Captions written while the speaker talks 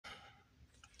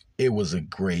It was a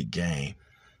great game.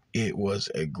 It was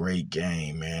a great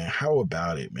game, man. How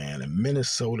about it, man? The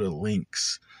Minnesota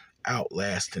Lynx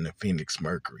outlasting the Phoenix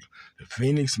Mercury. The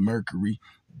Phoenix Mercury,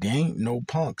 they ain't no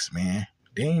punks, man.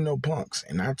 They ain't no punks.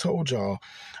 And I told y'all,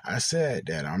 I said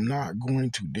that I'm not going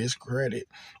to discredit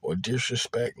or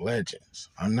disrespect legends.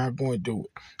 I'm not going to do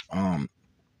it.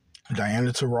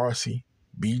 Diana Taurasi,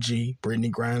 BG, Brittany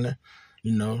Griner,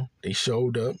 they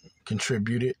showed up,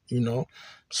 contributed,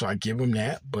 so I give them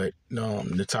that. But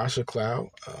Natasha Cloud,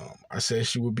 I said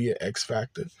she would be an X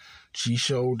factor. She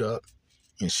showed up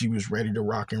and she was ready to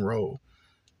rock and roll.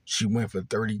 She went for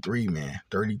 33, man.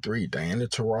 33. Diana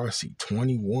Taurasi,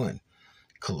 21.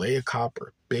 Kalea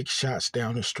Copper, big shots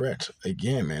down the stretch.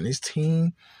 Again, man, this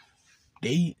team,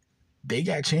 they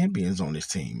got champions on this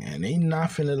team, man. They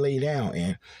not finna lay down.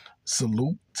 And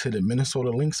salute to the Minnesota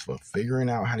Lynx for figuring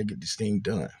out how to get this thing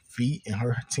done. Phee and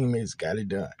her teammates got it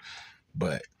done.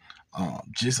 But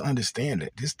just understand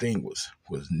that this thing was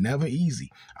never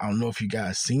easy. I don't know if you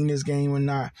guys seen this game or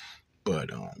not, but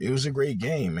it was a great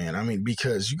game, man. I mean,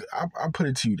 because I'll put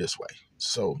it to you this way.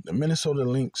 So the Minnesota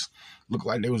Lynx looked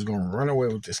like they was going to run away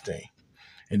with this thing.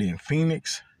 And then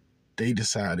Phoenix, they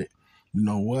decided, you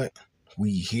know what?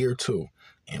 We here too.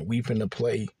 And we finna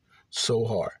play so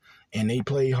hard. And they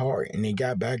played hard and they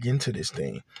got back into this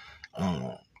thing.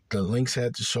 The Lynx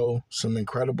had to show some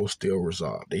incredible steel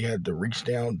resolve. They had to reach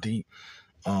down deep.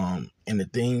 And the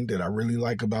thing that I really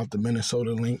like about the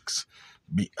Minnesota Lynx,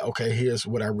 here's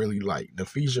what I really like.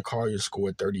 Napheja Collier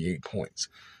scored 38 points.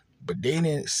 But they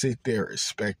didn't sit there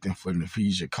expecting for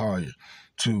Napheja Collier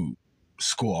to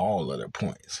score all of their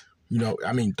points.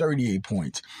 38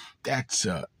 points. That's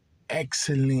an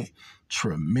excellent,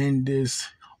 tremendous,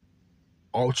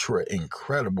 ultra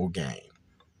incredible game.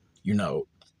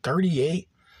 38,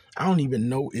 I don't even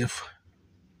know if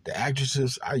the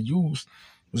actresses I used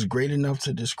was great enough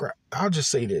to describe. I'll just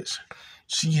say this.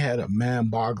 She had a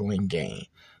man-boggling game.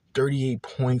 38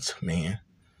 points, man.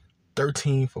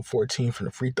 13 for 14 from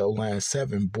the free throw line,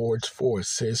 7 boards, 4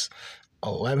 assists,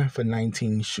 11 for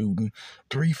 19 shooting,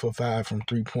 3 for 5 from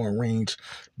three-point range.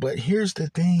 But here's the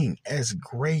thing. As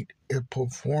great a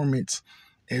performance,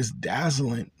 as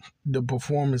dazzling the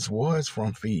performance was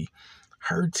from Phee,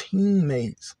 her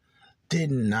teammates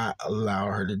did not allow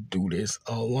her to do this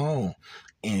alone.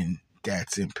 And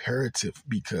that's imperative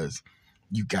because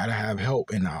you got to have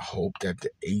help. And I hope that the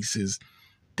Aces,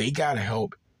 they got to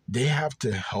help. They have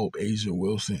to help A'ja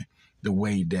Wilson the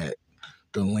way that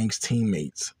the Lynx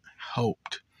teammates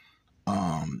helped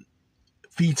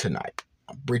Phee tonight.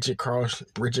 Bridget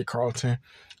Carlton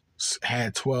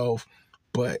had 12,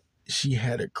 but she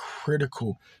had a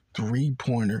critical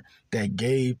three-pointer that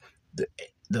gave the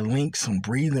Lynx some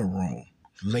breathing room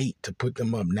late to put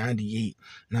them up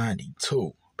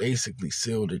 98-92. Basically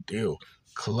sealed the deal.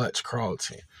 Clutch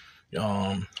Carlton.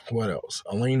 What else?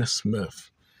 Elena Smith.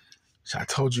 I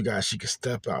told you guys she can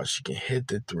step out. She can hit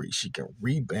the three. She can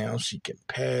rebound. She can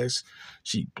pass.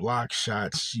 She blocks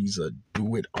shots. She's a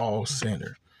do-it-all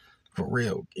center. For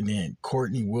real. And then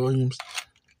Courtney Williams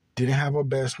didn't have her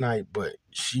best night, but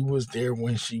she was there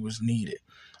when she was needed.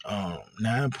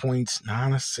 9 points,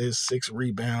 9 assists, 6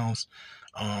 rebounds.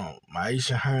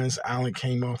 Maisha Hines-Allen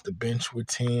came off the bench with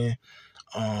 10.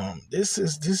 This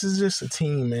is just a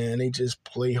team, man. They just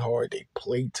play hard. They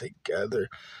play together.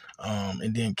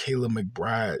 And then Kayla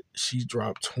McBride, she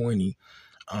dropped 20,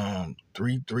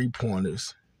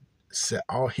 3-pointers. Hit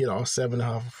all seven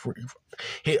of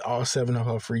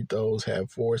her free throws. Had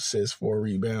 4 assists, 4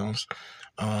 rebounds.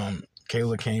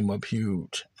 Kayla came up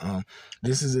huge.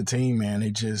 This is a team, man. They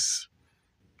just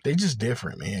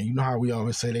different, man. You know how we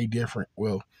always say they different.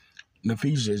 Well,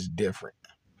 Napheja is different.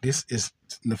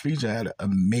 Napheja had an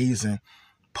amazing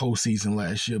postseason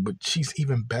last year, but she's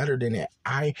even better than that.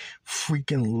 I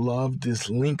freaking love this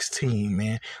Lynx team,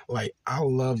 man. Like, I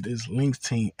love this Lynx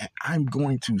team, and I'm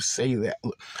going to say that.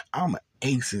 Look, I'm an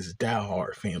Aces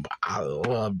diehard fan, but I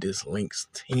love this Lynx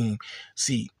team.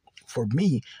 See, for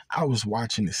me, I was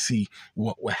watching to see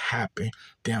what would happen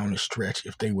down the stretch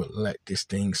if they would let this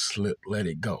thing slip, let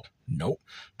it go. Nope,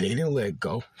 they didn't let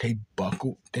go. They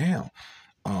buckled down.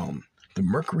 The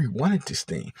Mercury wanted this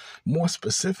thing. More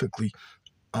specifically,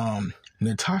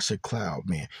 Natasha Cloud,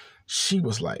 man, she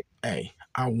was like, hey,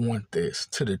 I want this,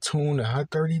 to the tune of her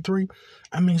 33.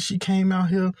 I mean, she came out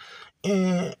here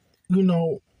and,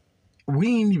 we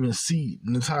didn't even see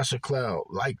Natasha Cloud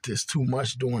like this too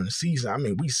much during the season. I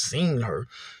mean, we seen her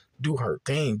do her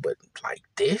thing, but like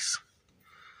this,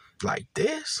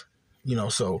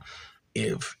 so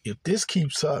if this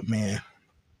keeps up, man,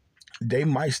 they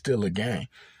might steal a game.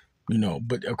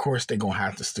 But of course they're gonna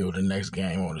have to steal the next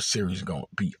game or the series gonna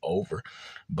be over.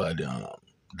 But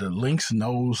the Lynx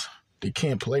knows they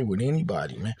can't play with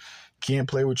anybody, man. Can't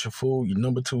play with your fool, your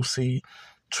number 2 seed.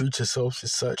 Treat yourself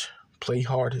as such. Play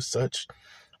hard as such.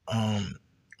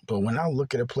 But when I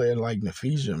look at a player like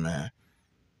Nephesia, man,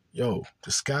 yo,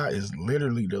 the sky is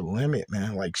literally the limit,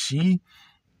 man. Like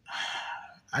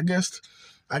I guess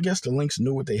the Lynx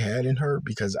knew what they had in her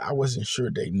because I wasn't sure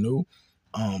they knew.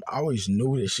 I always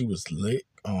knew that she was lit.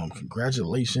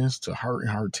 Congratulations to her and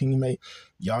her teammate.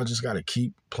 Y'all just gotta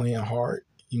keep playing hard.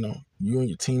 You and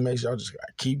your teammates, y'all just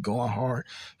gotta keep going hard.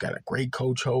 Got a great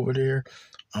coach over there.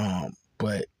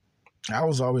 But I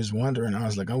was always wondering, I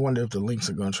was like, I wonder if the Lynx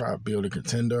are gonna try to build a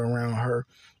contender around her,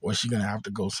 or is she gonna have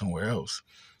to go somewhere else?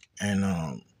 And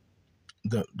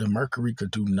the Mercury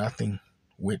could do nothing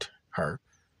with her.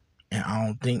 And I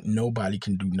don't think nobody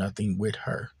can do nothing with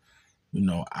her.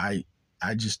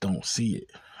 I just don't see it.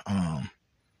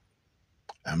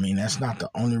 I mean, that's not the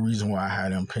only reason why I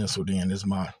had them penciled in as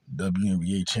my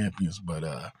WNBA champions, but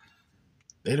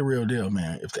they the real deal,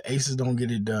 man. If the Aces don't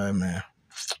get it done, man,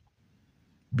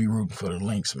 be rooting for the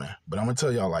Lynx, man. But I'm gonna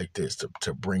tell y'all like this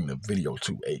to bring the video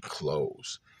to a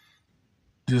close.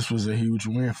 This was a huge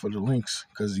win for the Lynx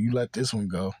because you let this one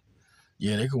go.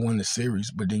 Yeah, they could win the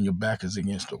series, but then your back is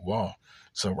against the wall.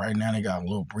 So right now they got a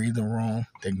little breathing room.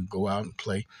 They can go out and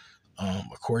play,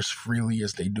 of course, freely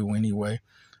as they do anyway.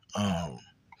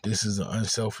 This is an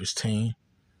unselfish team.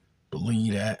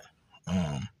 Believe that.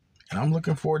 And I'm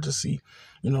looking forward to see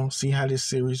how this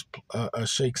series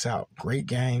shakes out. Great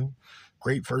game,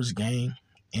 great first game,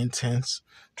 intense,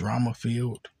 drama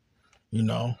filled.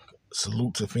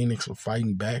 Salute to Phoenix for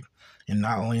fighting back and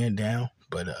not laying down.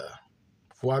 But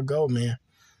before I go, man,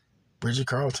 Bridget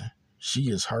Carlton, she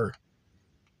is her.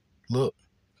 Look,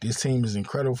 this team is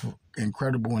incredible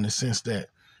in the sense that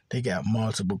they got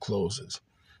multiple closers.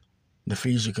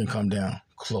 Nephesia can come down,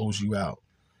 close you out.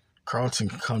 Carlton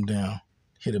can come down,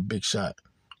 hit a big shot,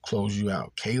 close you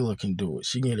out. Kayla can do it.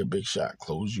 She can hit a big shot,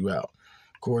 close you out.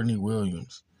 Courtney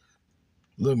Williams.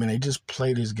 Look, man, they just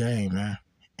play this game, man.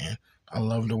 And I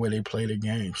love the way they play the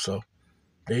game. So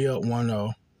they up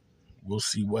 1-0. We'll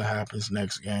see what happens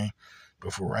next game.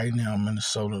 But for right now,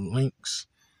 Minnesota Lynx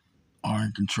are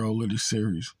in control of the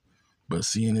series. But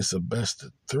seeing it's a best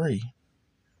of 3,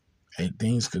 hey,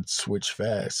 things could switch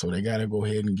fast. So they got to go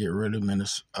ahead and get rid of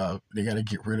they got to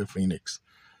get rid of Phoenix.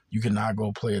 You cannot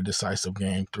go play a decisive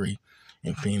game 3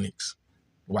 in Phoenix.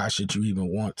 Why should you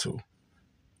even want to?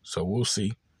 So we'll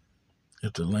see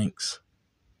if the Lynx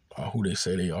are who they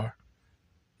say they are.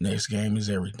 Next game is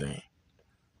everything.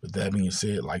 With that being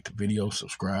said, like the video,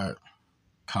 subscribe,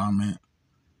 comment,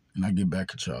 and I get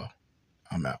back at y'all.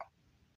 I'm out.